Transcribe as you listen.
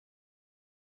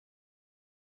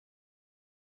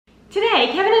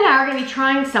Today, Kevin and I are going to be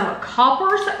trying some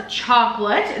Koppers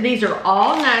Chocolate. These are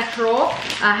all natural.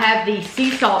 I have the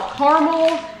sea salt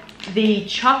caramel, the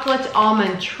chocolate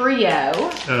almond trio.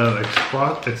 It's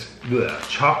the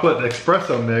chocolate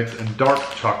espresso mix and dark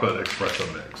chocolate espresso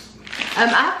mix.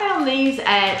 I found these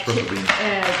at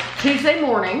Tuesday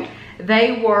morning.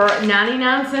 They were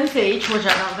 99 cents each, which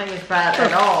I don't think is bad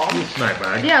at all. A little snack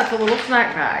bag. Yeah, it's a little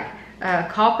snack bag.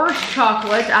 Koppers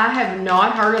Chocolate, I have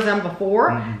not heard of them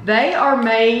before. They are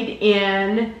made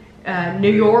in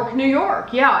New York, New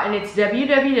York. Yeah, and it's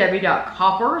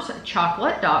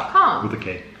www.kopperschocolate.com. With a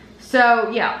K.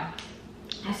 So, yeah.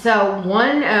 So,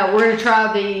 we're going to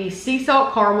try the sea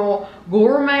salt caramel,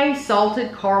 gourmet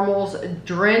salted caramels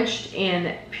drenched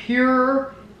in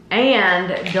pure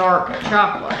and dark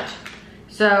chocolate.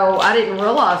 So, I didn't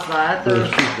realize that. There's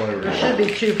 2 flavors. There should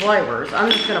be 2 flavors.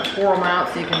 I'm just going to pour them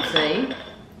out so you can see.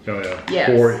 Oh, yeah.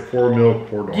 Yes. 4 milk,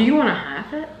 4 dark. Do you want to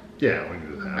half it? Yeah, we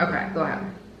can do that. Okay, go ahead.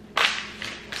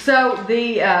 So,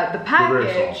 the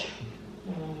package,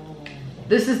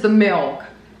 this is the milk.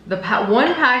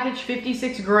 One package,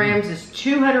 56 grams, is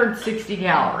 260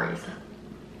 calories.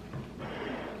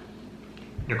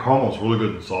 The caramel's really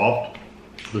good and soft.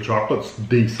 The chocolate's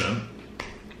decent.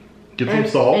 Get some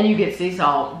salt. And you get sea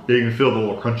salt. Yeah, you can feel the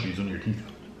little crunchies in your teeth.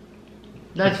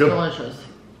 That's delicious.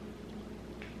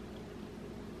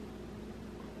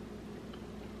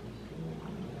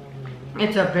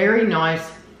 It's a very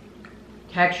nice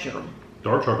texture.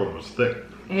 Dark chocolate was thick.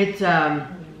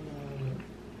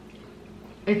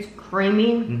 It's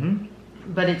creamy,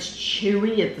 but it's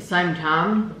chewy at the same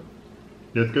time.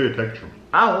 Yeah, it's good texture.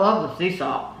 I love the sea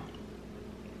salt.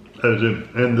 That is it.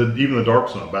 And even the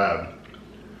dark's not bad.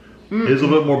 It's a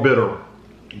little bit more bitter,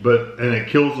 and it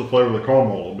kills the flavor of the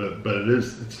caramel a little bit, but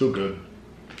it's still good.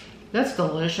 That's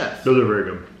delicious. Those are very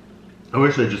good. I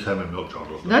wish they just had my milk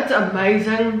chocolate. That's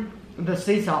amazing, the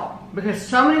sea salt, because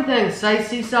so many things say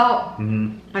sea salt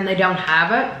and they don't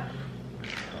have it,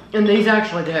 and these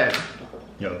actually do.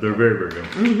 Yeah, they're very, very good.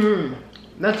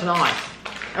 That's nice.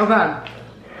 Okay.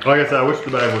 Like I said, I wish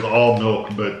the bag was all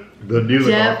milk, but the deal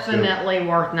definitely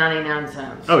worth 99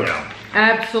 cents. Oh yeah.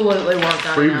 Absolutely worth 99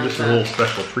 cents. Or even just a little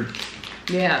special treat.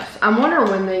 Yes. I'm wondering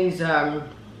when these,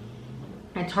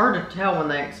 it's hard to tell when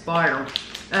they expire.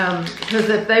 Because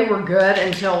if they were good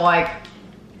until like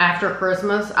after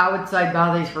Christmas, I would say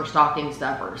buy these for stocking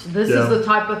stuffers. This is the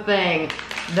type of thing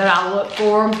that I look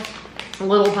for.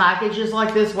 Little packages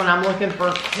like this when I'm looking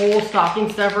for cool stocking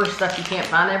stuffers, stuff you can't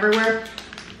find everywhere.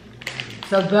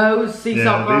 So those sea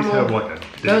salt caramel, these have like a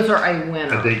date, those are a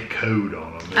winner. A date code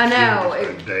on them. I know.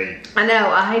 I know.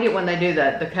 I hate it when they do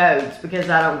that, the codes, because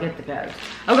I don't get the codes.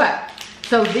 Okay,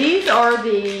 so these are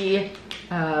the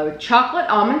chocolate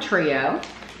almond trio.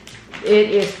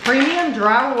 It is premium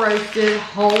dry roasted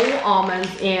whole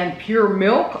almonds in pure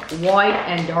milk, white,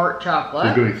 and dark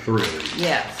chocolate. There's going to be 3 of these.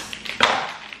 Yes.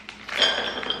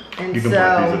 And you can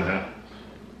break these in half.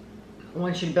 I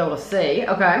want you to be able to see.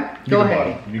 Okay, go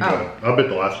ahead. You can I bet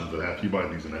the last one's in half. You buy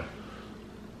these in half.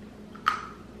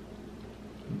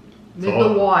 This is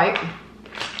the white.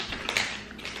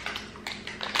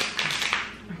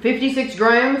 56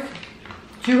 grams,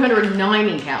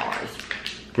 290 calories.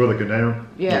 For the container?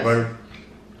 Yes.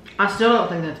 I still don't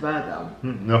think that's bad though.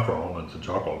 Enough for almonds and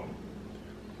chocolate.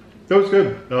 That was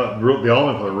good. The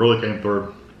almond flavor really came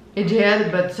through. It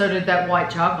did, but so did that white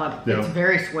chocolate. Yeah. It's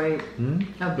very sweet.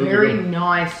 A very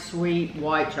nice, sweet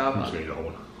white chocolate. I'm just gonna get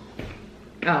one.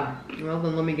 Oh, well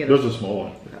then let me get it. There's a small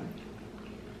one.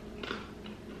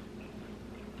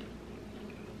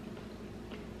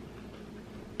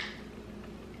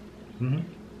 Okay.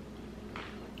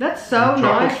 That's so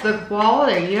nice, the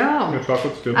quality, yeah. The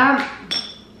chocolate's good.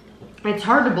 It's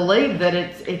hard to believe that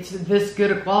it's this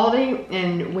good a quality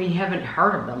and we haven't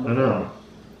heard of them before.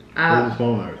 I know. Where's the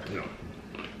small one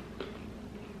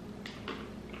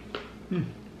there?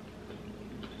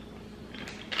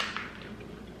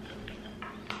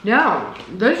 No,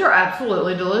 those are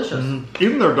absolutely delicious.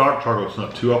 Even their dark chocolate's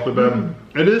not too awfully bad.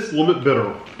 It is a little bit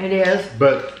bitter. It is.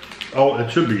 But,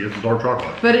 it should be. It's dark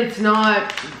chocolate. But it's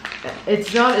not as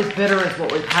bitter as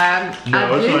what we've had.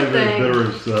 No, it's not even as bitter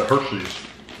as Hershey's.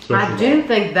 I do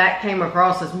think that came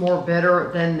across as more bitter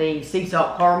than the sea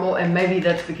salt caramel, and maybe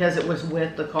that's because it was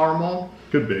with the caramel.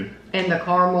 Could be. And the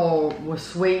caramel was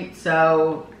sweet,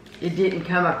 so it didn't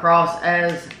come across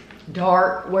as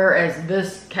dark, whereas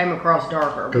this came across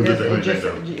darker. Because it just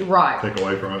right. Take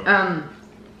away from it.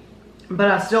 But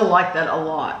I still like that a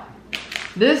lot.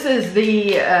 This is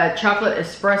the chocolate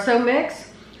espresso mix.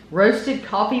 Roasted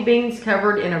coffee beans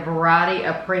covered in a variety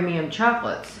of premium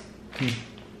chocolates.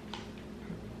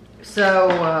 So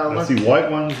I let's see white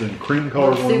ones and cream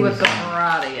colored let's ones. see what the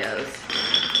variety is.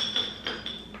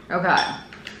 Okay.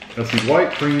 I see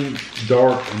white, cream,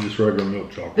 dark, and just regular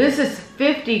milk chocolate. This is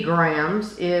 50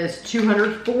 grams, is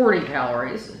 240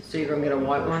 calories. So you're gonna get a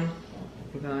white one.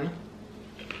 Okay.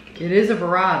 It is a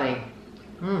variety.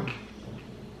 I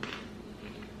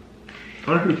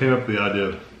wonder who came up with the idea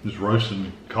of just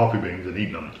roasting coffee beans and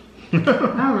eating them. I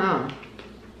don't know.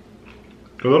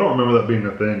 Because I don't remember that being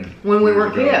a thing. When we were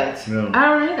years ago. kids. No. I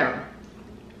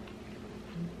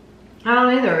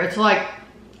don't either. It's like,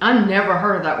 I never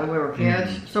heard of that when we were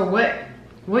kids. So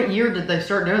what year did they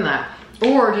start doing that?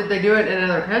 Or did they do it in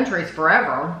other countries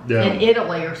forever? Yeah. In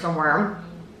Italy or somewhere.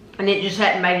 And it just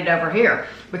hadn't made it over here.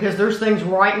 Because there's things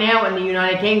right now in the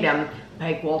United Kingdom,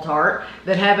 Bakewell tart,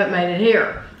 that haven't made it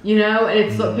here. You know, and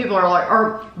it's people are like,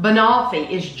 or banoffee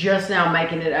is just now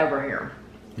making it over here.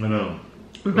 I know.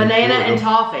 Banana and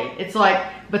toffee. It's like,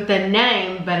 but the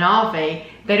name banoffee,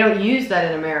 they don't use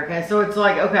that in America. So it's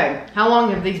like, okay, how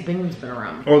long have these beans been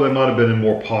around? Or they might have been in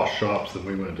more posh shops than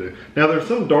we went to. Now there's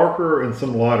some darker and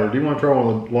some lighter. Do you want to try one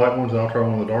of the light ones and I'll try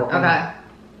one of the dark ones? Okay.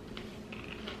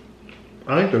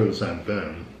 I think they're the same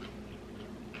thing.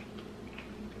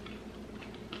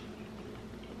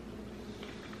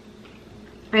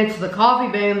 It's the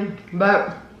coffee bean,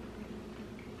 but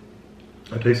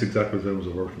It tastes exactly the same as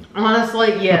the first one. honestly,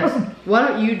 yes. Why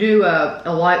don't you do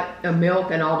a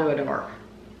milk and I'll do a dark?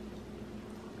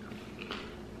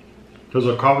 Because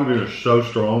the coffee bean is so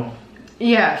strong.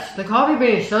 Yes, the coffee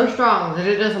bean is so strong that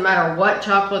it doesn't matter what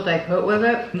chocolate they put with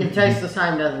it. It tastes the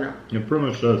same, doesn't it? It pretty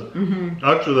much does.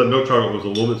 Actually, that milk chocolate was a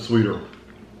little bit sweeter.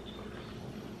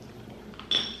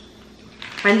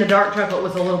 And the dark chocolate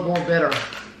was a little more bitter.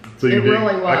 So you It did,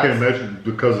 really was. I can imagine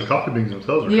because the coffee beans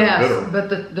themselves are Yes, kind of bitter.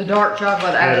 but the dark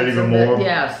chocolate added even some bit. more?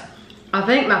 Yes. I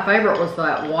think my favorite was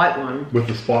that white one. With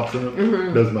the spots in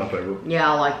it. That's my favorite.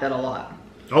 Yeah, I like that a lot.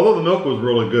 Although the milk was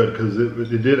really good because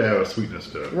it did add a sweetness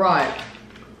to it. Right.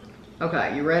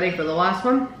 Okay, you ready for the last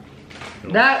one?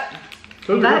 That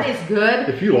Those are that good. is good.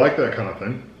 If you like that kind of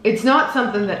thing. It's not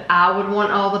something that I would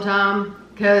want all the time,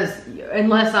 because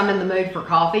unless I'm in the mood for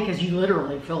coffee, because you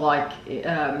literally feel like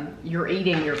you're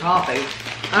eating your coffee.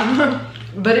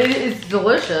 But it is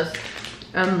delicious.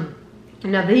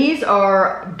 Now these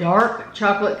are dark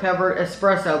chocolate covered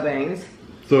espresso beans.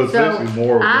 So it's basically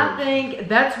more of I those. think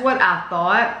that's what I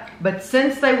thought, but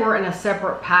since they were in a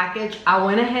separate package, I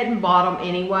went ahead and bought them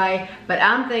anyway. But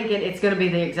I'm thinking it's going to be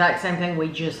the exact same thing we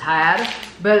just had,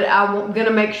 but I'm going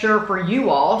to make sure for you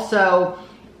all, so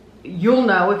you'll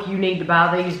know if you need to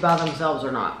buy these by themselves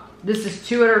or not. This is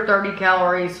 230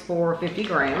 calories for 50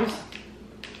 grams.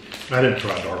 I didn't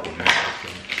try a dark one.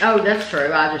 Oh, that's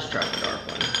true. I just tried the dark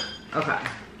one. Okay.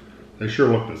 They sure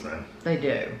look the same. They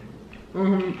do.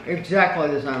 Exactly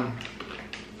the same.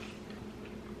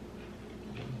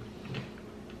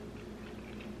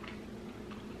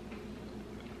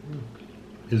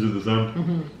 Is it the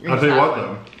same? I'll tell you what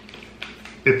though.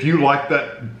 If you like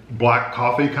that black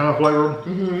coffee kind of flavor,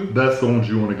 that's the ones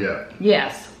you want to get.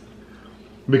 Yes.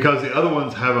 Because the other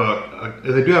ones have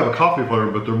they do have a coffee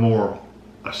flavor, but they're more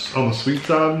on the sweet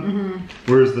side.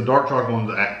 Whereas the dark chocolate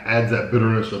ones adds that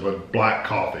bitterness of a black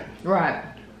coffee. Right.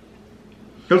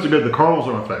 Those are good. The caramels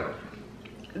are my favorite.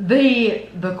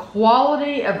 The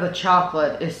quality of the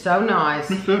chocolate is so nice.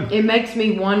 It's good. It makes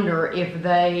me wonder if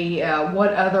they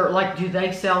what other, like, do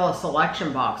they sell a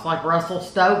selection box like Russell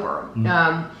Stover?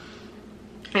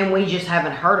 And we just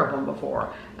haven't heard of them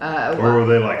before. Or are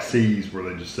they like C's where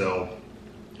they just sell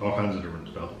all kinds of different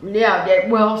stuff? Yeah,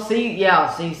 well, C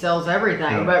sells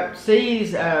everything, Yeah. but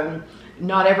C's,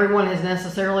 not everyone has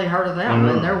necessarily heard of them,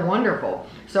 and they're wonderful.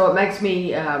 So it makes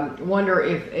me wonder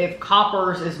if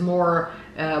Koppers is more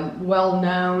well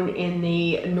known in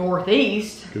the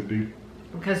Northeast. Could be.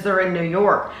 Because they're in New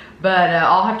York. But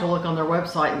I'll have to look on their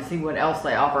website and see what else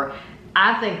they offer.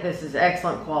 I think this is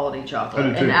excellent quality chocolate. I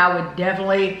do too. And I would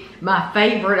definitely, my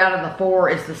favorite out of the four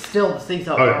is still the sea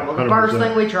salt caramel. The 100%. first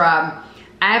thing we tried,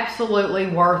 absolutely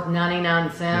worth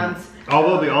 99 cents.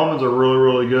 Although the almonds are really,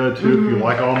 really good too if you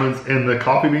like almonds. And the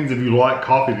coffee beans, if you like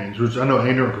coffee beans, which I know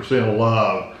Andrew and Christina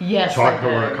love. Yes, chocolate they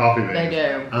do. covered coffee beans. They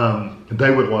do.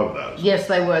 They would love those. Yes,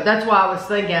 they would. That's why I was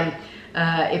thinking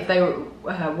if they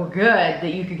were good,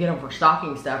 that you could get them for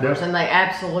stocking stuffers, Yep. and they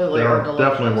absolutely They are are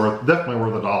delicious. definitely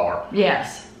worth $1.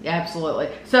 Yes, absolutely.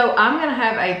 So I'm going to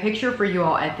have a picture for you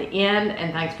all at the end,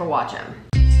 and thanks for watching.